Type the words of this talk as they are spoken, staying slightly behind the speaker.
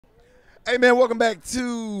Hey, man, welcome back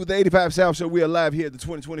to the 85 South Show. We are live here at the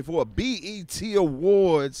 2024 BET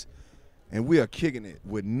Awards, and we are kicking it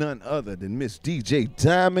with none other than Miss DJ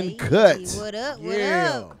Diamond Kutz. What up, what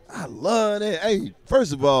up? I love that. Hey,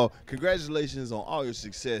 first of all, congratulations on all your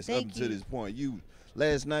success Thank up to you. this point.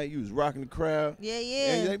 Last night, you was rocking the crowd. Yeah.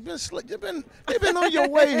 And they've been on your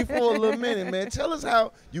way for a little minute, man. Tell us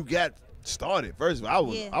how you got started. First of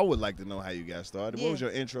all, I would like to know how you got started. Yeah. What was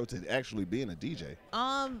your intro to actually being a DJ?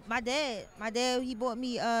 My dad, he bought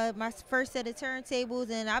me my first set of turntables,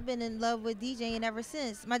 and I've been in love with DJing ever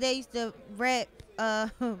since. My dad used to rap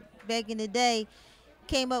back in the day.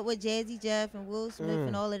 Came up with Jazzy Jeff and Will Smith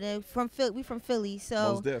and all of them. We from Philly, so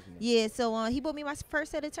Most definitely. yeah. So he bought me my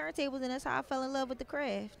first set of turntables, and that's how I fell in love with the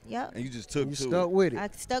craft. Yep. And you just took to stuck it. with it. I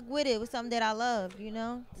stuck with it. It was something that I loved, you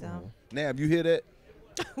know. So Navv, you hear that?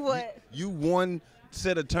 what? You one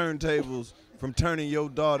set of turntables from turning your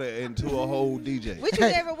daughter into a whole DJ. What you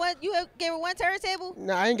gave her one? You gave her one turntable?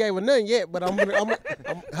 Nah, I ain't gave her nothing yet, but her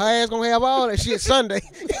ass gonna have all that shit Sunday.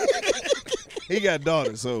 He got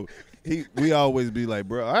daughters, so we always be like,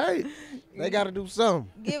 bro, all right. They gotta do something.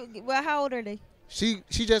 Well, how old are they? She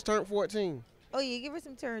just turned 14. Oh yeah, give her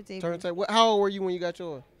some turntables. Turntable. How old were you when you got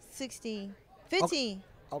yours? 16, 15.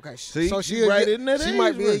 Okay, See, so she right in that She age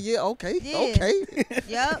might be a range. year. Okay, Yeah. okay.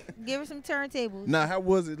 Yep, give her some turntables. Now, how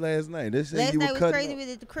was it last night? They said Last you night were was cutting crazy. up. We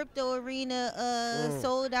did the crypto arena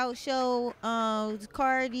sold out show.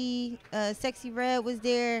 Cardi, Sexy Red was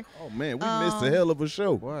there. Oh, man, we missed a hell of a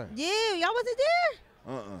show. What? Yeah, y'all wasn't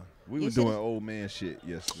there? We You were doing should've- old man shit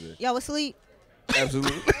yesterday. Y'all was asleep.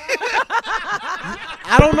 Absolutely.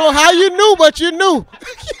 I don't know how you knew, but you knew.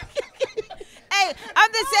 Hey,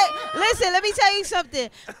 I'm just saying. Listen, let me tell you something.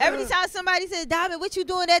 Every time somebody says, "Diamond, what you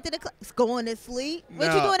doing after the class?" Going to sleep. What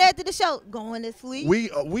you Nah. doing after the show? Going to sleep. we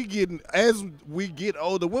getting, as we get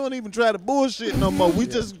older, we don't even try to bullshit no more. We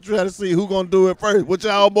just try to see who gonna do it first. What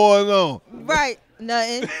y'all boys on? Right.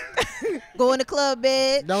 Nothing. Going to club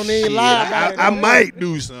bed. Don't even Shit, lie about it. I might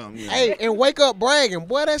do something. Hey, and wake up bragging.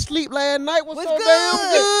 Boy, that sleep last night was Was so good.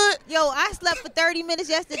 damn good. Yo, I slept for 30 minutes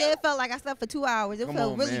yesterday. It felt like I slept for 2 hours. It Come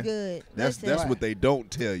felt on, really man. good. That's Listen. what they don't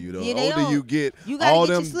tell you, though. Yeah, The they older don't. you get, You gotta all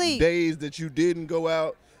get your them sleep. days that you didn't go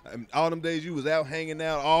out, all them days you was out hanging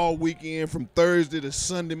out all weekend from Thursday to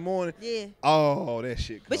Sunday morning. Yeah. Oh, that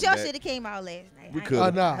shit. But come y'all back. should have came out last night. We I coulda.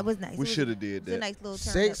 ain't gonna lie. Nah. It was nice. We It was- shoulda did it was that. a nice little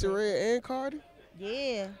turn. Sexy up. Red and Cardi.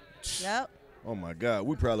 Yeah. Yep. Oh my God,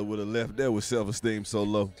 we probably would have left there with self-esteem so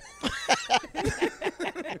low.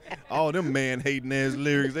 All them man-hating ass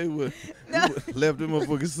lyrics, they would left them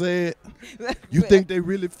motherfuckers sad. You think they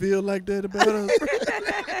really feel like that about us?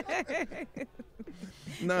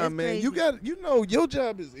 Nah, That's man, crazy. your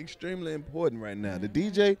job is extremely important right now. The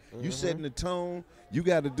DJ, you setting the tone. You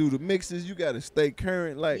got to do the mixes. You got to stay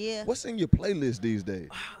current. Like, Yeah. what's in your playlist these days?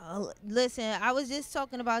 Listen, I was just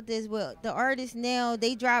talking about this. Well, the artists now,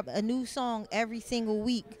 they drop a new song every single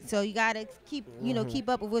week. So you got to keep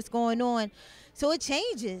up with what's going on. So it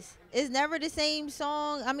changes. It's never the same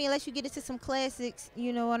song. I mean, unless you get into some classics,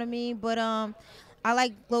 you know what I mean? But I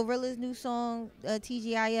like Glorilla's new song,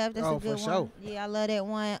 TGIF. That's Oh, a good for one. sure. Yeah, I love that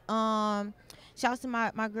one. Shouts to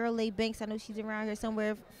my girl, Lay Banks. I know she's around here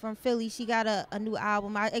somewhere from Philly. She got a new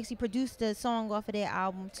album. I actually produced a song off of that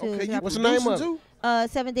album, too. Okay, So you I What's the name producing of it? too?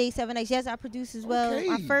 7 Days, 7 Nights. Yes, I produced as well. Okay.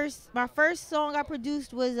 My first song I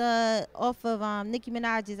produced was off of Nicki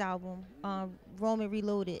Minaj's album, Roman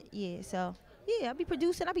Reloaded. Yeah, so yeah, I be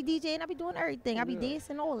producing, I be DJing, I be doing everything. I be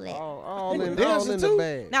dancing, all that. All You in dancing the too?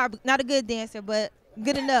 bag. Not a good dancer, but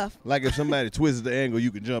good enough. Like if somebody twists the angle,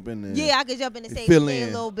 you can jump in there. Yeah, I could jump in the stage Fill a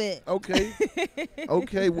in. little bit. Okay.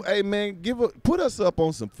 Okay. Well, hey man, put us up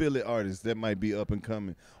on some Philly artists that might be up and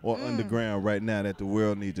coming or underground right now that the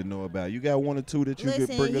world needs to know about. You got one or two that you could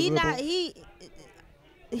Listen, bring us up on?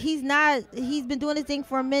 he's been doing this thing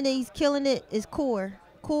for a minute. He's killing it. Is Core.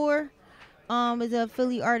 Core is a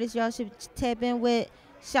Philly artist y'all should tap in with.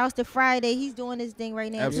 Shouts to Friday. He's doing his thing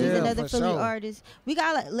right now. Absolutely. He's Yeah, another for Philly sure. artist. We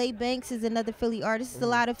got like Lay Banks is another Philly artist. There's a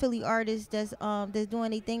lot of Philly artists that's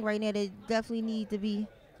doing their thing right now that definitely need to be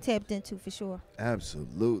tapped into for sure.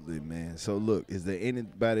 Absolutely, man. So look, is there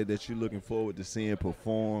anybody that you're looking forward to seeing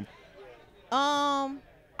perform?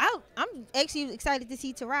 I'm actually excited to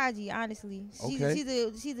see Taraji. Honestly,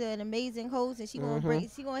 she's an amazing host, and she gonna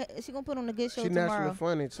put on a good show She tomorrow. naturally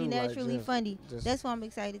funny too. She naturally like, funny. just- That's what I'm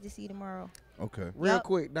excited to see tomorrow. Okay. Real Yup.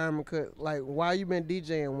 quick, Diamond Cut. Like, while you been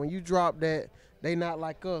DJing, when you dropped that, they not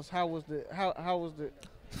like us. How was the? How was the?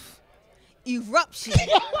 Eruption.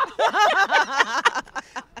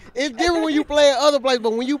 It's different when you play it other places,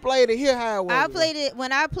 but when you played it here, how it was? I played it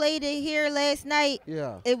when I played it here last night.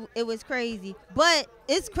 Yeah. It was crazy, but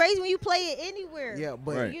it's crazy when you play it anywhere. Yeah,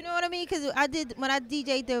 but Right. You know what I mean? Because when I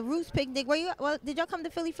DJ'd the Roots Picnic. Did y'all come to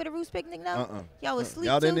Philly for the Roots Picnic? No. Y'all was sleep.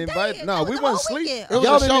 Y'all didn't too? invite. Damn, No, that we was the wasn't whole sleep. weekend. It was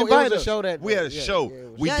Y'all a didn't show. invite It was a us. show that We had a day. Yeah, show. yeah,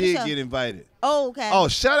 it was- We Y'all had a did show. get invited. Oh, okay. Oh,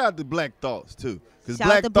 shout out to Black Thoughts too, because Shout out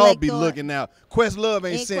Black to Thought Black be Thought. looking out. Questlove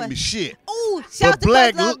ain't Ain't sent me Quest- shit. Ooh, shout But to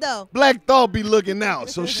Black Questlove though. Black Thought be looking out.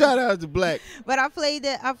 So shout out to Black. But I played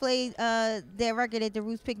that record at the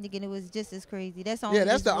Roots Picnic, and it was just as crazy. That song. Yeah,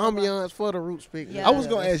 that's is the real rough. ambiance for the Roots Picnic. Yeah. I was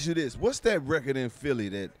gonna ask you this: what's that record in Philly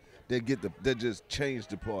that just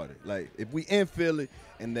changed the party? Like if we in Philly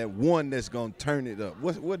and that one that's gonna turn it up,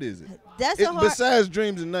 what is it? That's a hard. Besides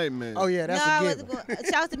Dreams and Nightmares. Oh yeah, that's I a wasn't given. going.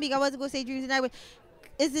 Shout out to Meek. I wasn't gonna say Dreams Tonight, but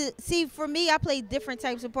see for me, I play different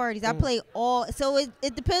types of parties. I play all. So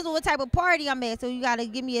it depends on what type of party I'm at. So you gotta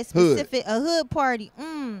give me a specific a hood party.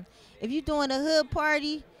 If you're doing a hood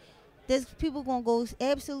party, there's people gonna go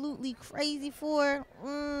absolutely crazy for.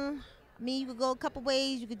 I mean, you could go a couple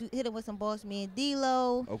ways. You could hit them with some Boss Man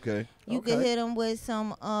D-Lo. Okay. You could hit them with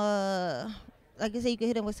some, like I said, you could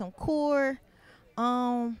hit them with some Core.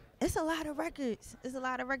 It's a lot of records.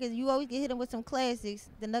 You always get hit them with some classics,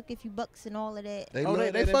 the Nuck If You Bucks and all of that. They Oh, love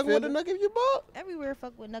they that in fucking with the Philly? Nuck If You Buck? Everywhere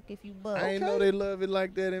fuck with Nuck If You Buck. I didn't know they love it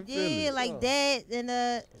like that in Philly. Yeah, like that. And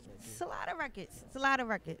it's a lot of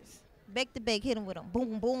records. Back to back, hit them with them.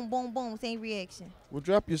 Boom, boom, boom, boom. Same reaction. Well,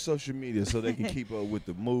 drop your social media so they can keep up with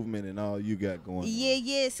the movement and all you got going on.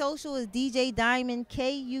 Yeah. Social is DJ Diamond,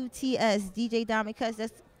 Kuts. DJ Diamond Kutz.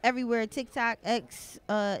 That's everywhere. TikTok, X,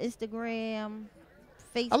 Instagram,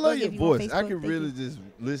 Facebook. I love your if you want voice. I Facebook, can thank really you. just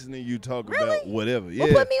listen to you talk Really? about whatever. Yeah.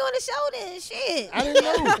 Well, put me on the show then. Shit. I didn't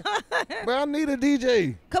know. But I need a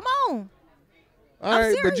DJ. Come on. All I'm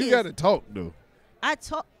right, but you serious. got to talk, though. I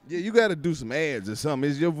talk. Yeah, you got to do some ads or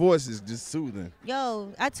something. Your voice is just soothing.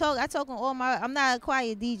 Yo, I talk on all my. I'm not a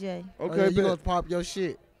quiet DJ Okay, you gonna but pop your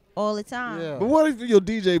shit. all the time. Yeah. what if your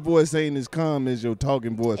DJ voice ain't as calm as your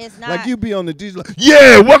talking voice? It's Like not. you be on the DJ like,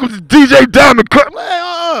 yeah, welcome to DJ Diamond Cut.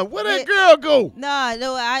 Man, where that girl go? Nah,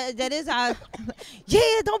 no, that is how. Yeah,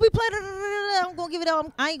 don't be playing. I'm gonna give it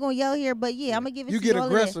up. I ain't gonna yell here, but yeah, I'm gonna give it. You to get all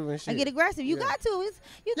of aggressive that. and shit. I get aggressive. You Yeah. got to.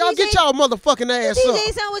 You Y'all DJ, get y'all motherfucking ass DJ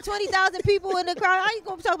up. sound with 20,000 people in the crowd. I ain't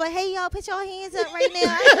gonna talk about, hey y'all, put your hands up right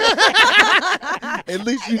now. At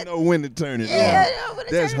least you know when to turn it Yeah, on. yeah, when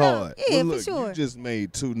to That's turn it on. hard. Yeah, Well, for look, sure. You just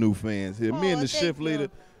made 2 new fans here. Me and the thank shift you. leader,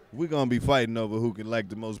 we're going to be fighting over who can like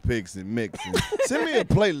the most picks and mixing. Send me a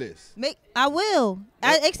playlist. I will.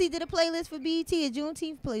 I actually did a playlist for BET, a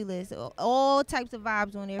Juneteenth playlist. All types of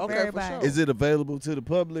vibes on there for Okay, for everybody. sure. Is it available to the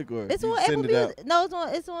public or It's you on Apple send it out? Music. No,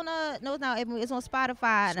 it's not Apple Music. It's on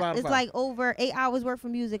Spotify. Spotify. It's like over 8 hours worth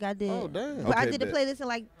of music I did. Oh, damn. But I Okay, did the bet. playlist in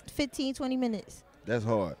like 15, 20 minutes. That's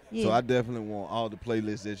hard. So Yeah. I definitely want all the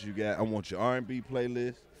playlists that you got. I want your R&B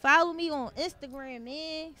playlist. Follow me on Instagram,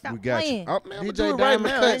 man. Stop we got playing. you. Oh, man, I'ma do DJ it right Diamond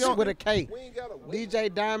now. Ain't Cuts gonna- with a K. We ain't gotta wait. DJ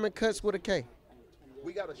Diamond Cuts with a K.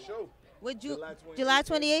 We got a show. What July 28th. July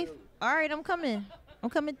 28th? All right, I'm coming. I'm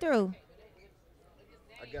coming through.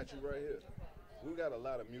 I got you right here. We got a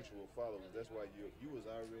lot of mutual followers. That's why you was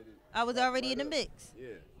already. I was already in the up. mix. Yeah.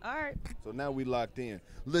 All right. So now we locked in.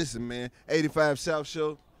 Listen, man, 85 South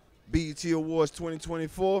Show, BET Awards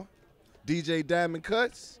 2024, DJ Diamond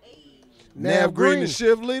Cuts, Navv Greene, the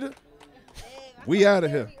shift leader. We out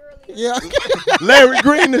of here. Yeah. Larry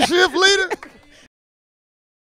Greene, the shift leader.